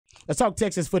Let's talk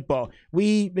Texas football.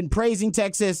 We've been praising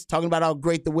Texas, talking about how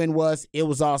great the win was. It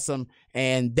was awesome,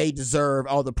 and they deserve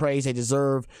all the praise. They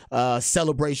deserve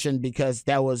celebration because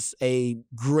that was a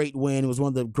great win. It was one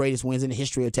of the greatest wins in the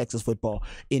history of Texas football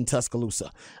in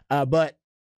Tuscaloosa. But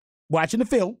watching the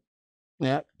film,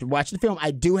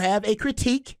 I do have a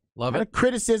critique. Love Not it. a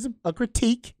criticism, a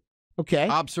critique. Okay.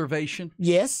 Observation.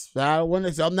 Yes.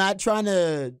 I'm not trying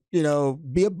to, be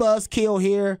a buzzkill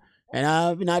here, and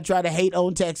I'm not trying to hate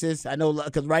on Texas. I know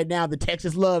because right now the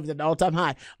Texas love is at an all-time high.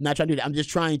 I'm not trying to do that. I'm just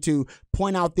trying to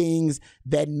point out things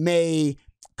that may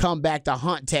come back to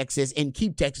haunt Texas and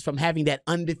keep Texas from having that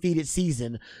undefeated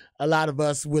season a lot of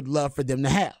us would love for them to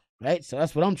have, right? So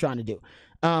that's what I'm trying to do.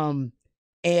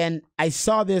 And I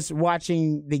saw this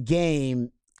watching the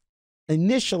game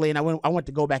initially, and I went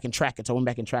to go back and track it. So I went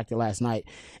back and tracked it last night.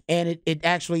 And it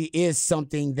actually is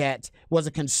something that was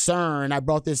a concern. I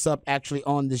brought this up actually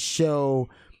on the show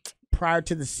prior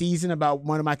to the season about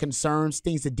one of my concerns,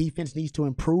 things the defense needs to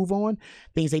improve on,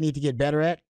 things they need to get better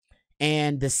at.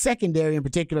 And the secondary in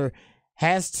particular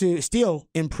has to still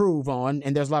improve on,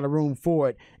 and there's a lot of room for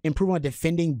it, improve on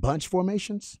defending bunch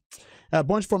formations.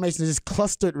 Bunch formations is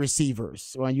clustered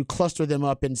receivers when you cluster them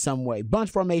up in some way. Bunch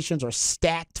formations are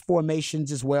stacked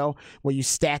formations as well, where you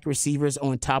stack receivers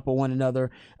on top of one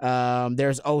another.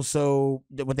 There's also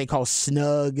what they call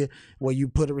snug, where you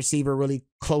put a receiver really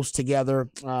close together.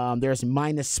 There's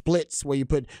minus splits, where you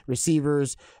put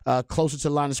receivers closer to the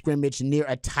line of scrimmage near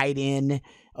a tight end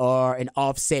or an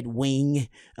offset wing,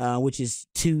 which is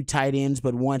two tight ends,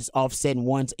 but one's offset and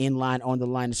one's in line on the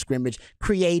line of scrimmage,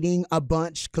 creating a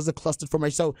bunch because of clustered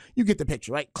formation. So you get the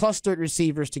picture, right? Clustered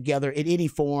receivers together in any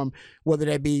form, whether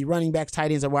that be running backs, tight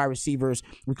ends, or wide receivers.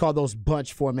 We call those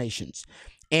bunch formations.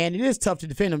 And it is tough to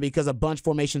defend them because a bunch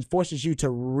formation forces you to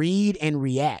read and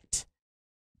react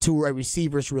to a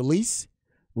receiver's release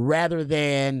rather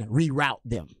than reroute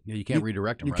them. Yeah, you can't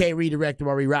redirect them. You can't redirect them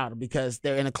or reroute them because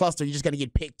they're in a cluster. You're just going to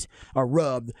get picked or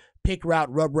rubbed. Pick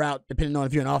route, rub route, depending on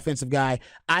if you're an offensive guy.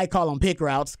 I call them pick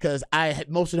routes because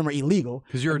most of them are illegal.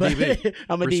 Because you're a DB.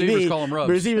 I'm a Receivers DB. call them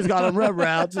rubs. Receivers call them rub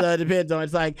routes. Depends on.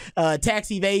 It's like tax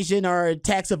evasion or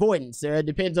tax avoidance. It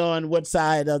depends on what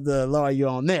side of the law you're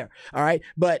on there. All right,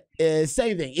 but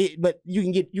same thing. But you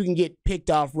can get picked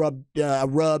off,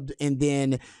 rubbed, and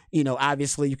then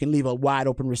obviously you can leave a wide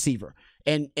open receiver.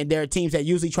 And there are teams that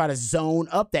usually try to zone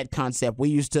up that concept. We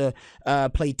used to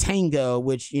play tango,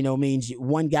 which means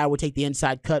one guy will take the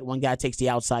inside cut, one guy takes the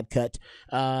outside cut,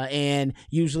 and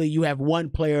usually you have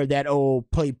one player that will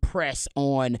play press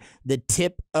on the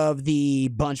tip of the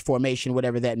bunch formation,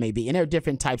 whatever that may be. And there are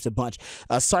different types of bunch.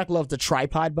 Sark loves the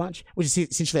tripod bunch, which is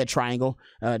essentially a triangle.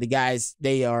 The guys,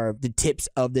 they are the tips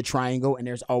of the triangle, and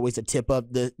there's always a tip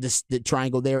of the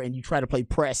triangle there, and you try to play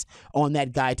press on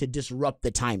that guy to disrupt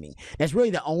the timing. That's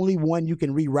really the only one you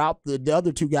can reroute. The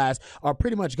other two guys are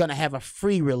pretty much going to have a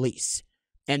free release,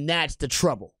 and that's the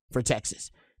trouble for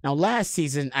Texas. Now, last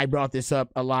season, I brought this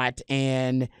up a lot,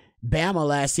 and Bama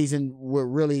last season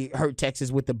really hurt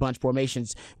Texas with the bunch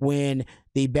formations when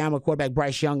the Bama quarterback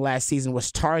Bryce Young last season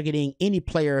was targeting any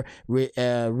player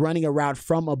running a route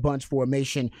from a bunch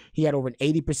formation. He had over an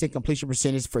 80% completion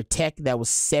percentage for Tech. That was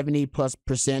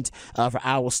 70+%. For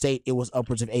Iowa State, it was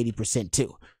upwards of 80%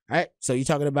 too. All right, so you're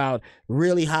talking about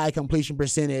really high completion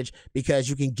percentage because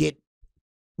you can get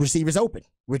receivers open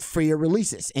with freer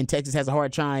releases, and Texas has a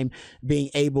hard time being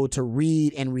able to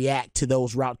read and react to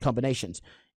those route combinations.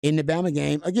 In the Bama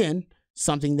game, again,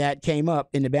 something that came up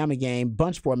in the Bama game,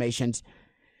 bunch formations.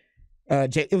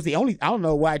 It was the only. I don't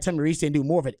know why Tommy Reese didn't do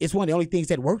more of it. It's one of the only things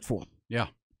that worked for him. Yeah.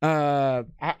 How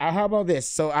about this?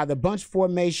 So the bunch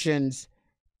formations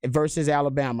versus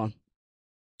Alabama,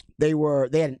 they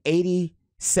had an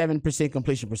 87%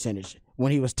 completion percentage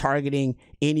when he was targeting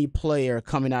any player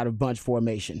coming out of bunch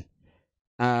formation.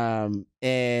 And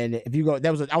if you go,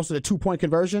 that was also the 2-point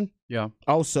conversion. Yeah.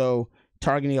 Also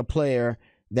targeting a player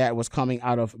that was coming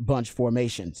out of bunch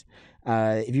formations.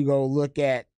 If you go look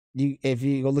at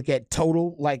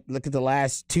total, look at the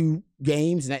last two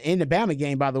games, and in the Bama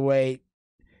game, by the way,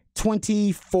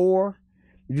 24.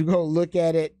 If you go look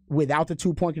at it without the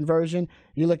 2-point conversion,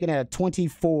 you're looking at a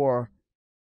 24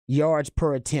 yards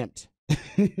per attempt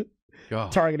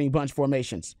targeting bunch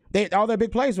formations. All their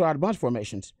big plays were out of bunch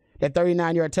formations. That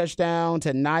 39-yard touchdown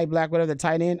to Nye Black, whatever, the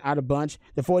tight end, out of bunch.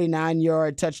 The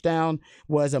 49-yard touchdown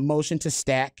was a motion to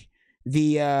stack.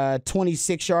 The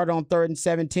 26-yard on 3rd and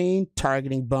 17,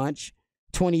 targeting bunch.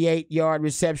 28-yard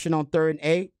reception on 3rd and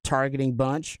 8, targeting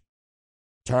bunch.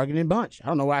 I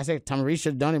don't know why I said Tommy Reese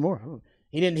should have done it more.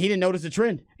 He didn't notice the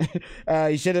trend.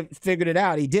 He should have figured it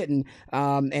out. He didn't.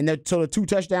 So the 2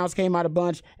 touchdowns came out a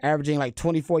bunch, averaging like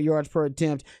 24 yards per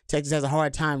attempt. Texas has a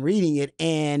hard time reading it.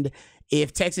 And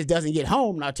if Texas doesn't get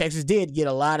home, now Texas did get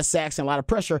a lot of sacks and a lot of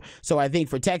pressure. So I think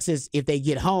for Texas, if they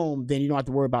get home, then you don't have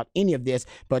to worry about any of this.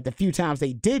 But the few times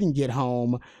they didn't get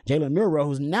home, Jalen Milroe,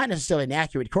 who's not necessarily an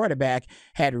accurate quarterback,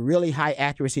 had really high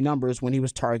accuracy numbers when he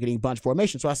was targeting bunch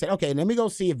formation. So I said, okay, let me go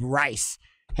see if Rice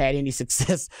had any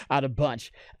success out of bunch.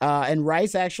 And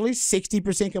Rice actually,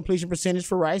 60% completion percentage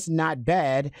for Rice, not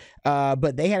bad.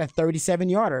 But they had a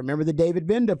 37-yarder. Remember the David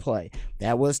Bender play?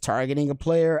 That was targeting a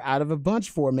player out of a bunch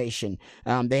formation.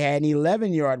 They had an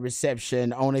 11-yard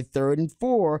reception on a 3rd and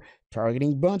 4,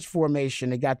 targeting bunch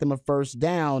formation. They got them a first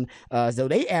down. So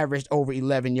they averaged over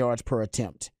 11 yards per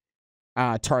attempt.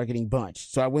 Targeting bunch.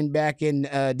 So I went back and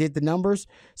did the numbers.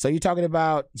 So you're talking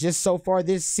about just so far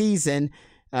this season,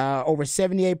 over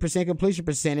 78% completion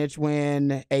percentage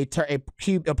when a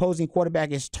opposing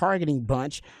quarterback is targeting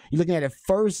bunch. You're looking at a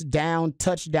first down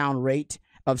touchdown rate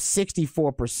of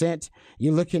 64%.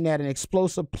 You're looking at an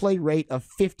explosive play rate of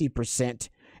 50%.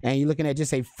 And you're looking at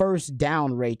just a first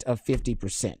down rate of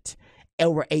 50%.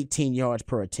 Over 18 yards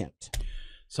per attempt.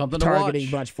 Something to targeting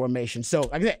watch. bunch formation. So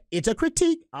like I said, it's a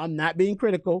critique. I'm not being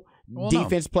critical. Well,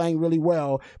 Defense playing really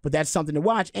well, but that's something to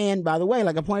watch. And by the way,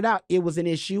 like I pointed out, it was an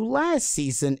issue last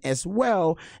season as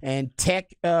well. And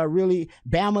Tech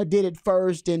Bama did it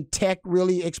first, and Tech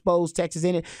really exposed Texas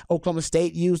in it. Oklahoma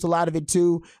State used a lot of it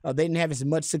too. They didn't have as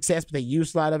much success, but they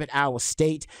used a lot of it. Iowa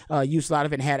State used a lot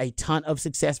of it and had a ton of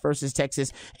success versus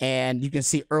Texas. And you can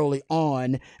see early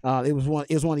on, it was one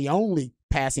of the only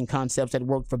passing concepts that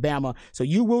worked for Bama. So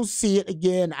you will see it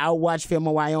again. I'll watch film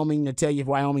of Wyoming to tell you if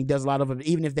Wyoming does a lot of it.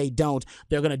 Even if they don't,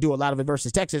 they're going to do a lot of it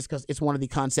versus Texas because it's one of the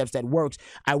concepts that works.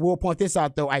 I will point this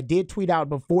out, though. I did tweet out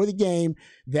before the game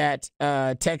that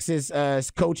Texas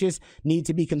coaches need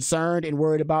to be concerned and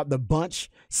worried about the bunch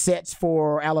sets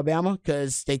for Alabama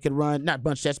because they could run, not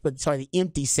bunch sets, but sorry, the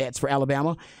empty sets for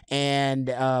Alabama, and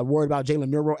worried about Jalen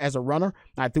Milroe as a runner.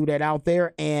 I threw that out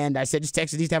there, and I said,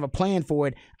 Texas needs to have a plan for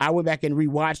it. I went back and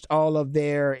rewatched all of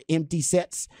their empty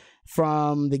sets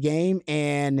from the game,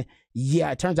 and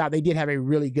yeah, it turns out they did have a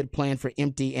really good plan for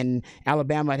empty. And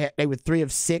Alabama, they were 3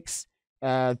 of 6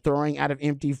 throwing out of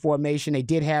empty formation. They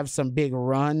did have some big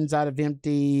runs out of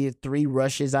empty, 3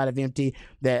 rushes out of empty.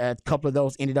 A couple of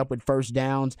those ended up with first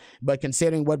downs. But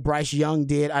considering what Bryce Young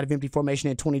did out of empty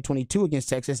formation in 2022 against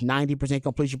Texas, 90%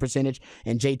 completion percentage,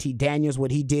 and JT Daniels,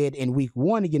 what he did in week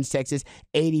 1 against Texas,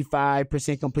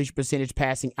 85% completion percentage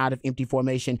passing out of empty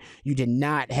formation. You did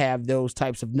not have those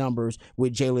types of numbers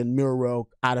with Jalen Milroe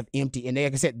out of empty. And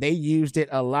like I said, they used it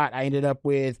a lot. I ended up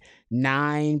with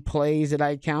 9 plays that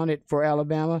I counted for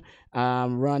Alabama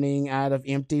running out of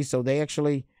empty. So they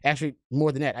actually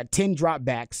more than that, 10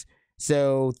 dropbacks.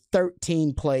 So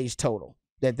 13 plays total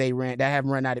that they ran that haven't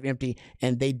run out of empty,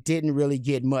 and they didn't really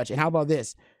get much. And how about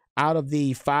this? Out of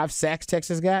the 5 sacks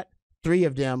Texas got, 3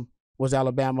 of them was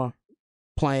Alabama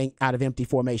playing out of empty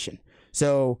formation.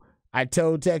 So I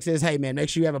told Texas, hey, man, make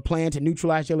sure you have a plan to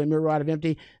neutralize Jalen Milroe out of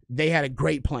empty. They had a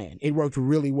great plan. It worked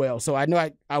really well. So I know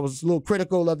I was a little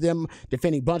critical of them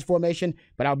defending bunch formation,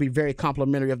 but I'll be very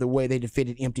complimentary of the way they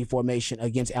defended empty formation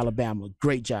against Alabama.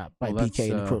 Great job by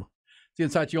PK and the crew. The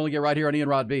insights you only get right here on Ian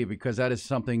Rod B, because that is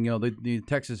something, the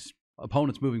Texas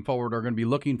opponents moving forward are going to be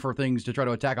looking for things to try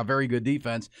to attack a very good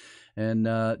defense. And,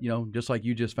 just like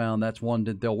you just found, that's one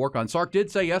that they'll work on. Sark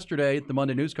did say yesterday at the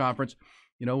Monday news conference,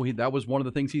 that was one of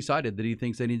the things he cited that he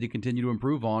thinks they need to continue to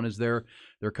improve on is their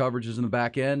coverages in the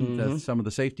back end. Mm-hmm. Some of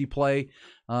the safety play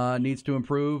needs to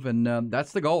improve, and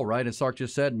that's the goal, right? As Sark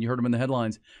just said, and you heard him in the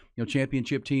headlines,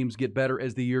 championship teams get better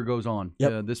as the year goes on.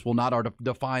 Yep. This will not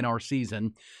define our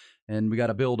season, and we got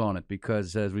to build on it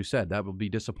because, as we said, that will be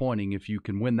disappointing if you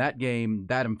can win that game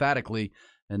that emphatically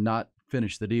and not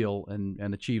finish the deal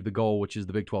and achieve the goal, which is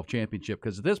the Big 12 championship.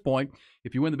 Because at this point,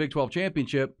 if you win the Big 12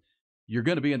 championship, you're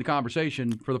going to be in the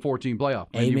conversation for the 14 playoff.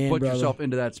 And Amen, you put brother. yourself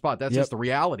into that spot. That's just the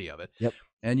reality of it. Yep.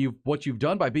 And what you've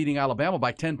done by beating Alabama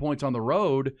by 10 points on the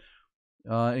road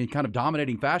in kind of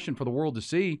dominating fashion for the world to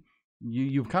see,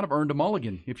 you've kind of earned a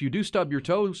mulligan. If you do stub your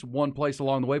toes one place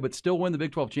along the way but still win the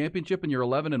Big 12 championship and you're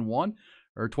 11-1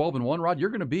 or 12-1, Rod, you're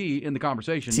going to be in the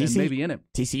conversation and maybe in it.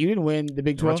 TCU didn't win the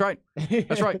Big 12. That's right.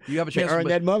 That's right. You have a chance to earn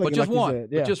that mulligan. But just like one. You said.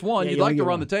 Yeah. But just one. Yeah, You'd you like only to get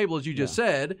run one. the table, as you just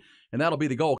said, and that'll be the goal.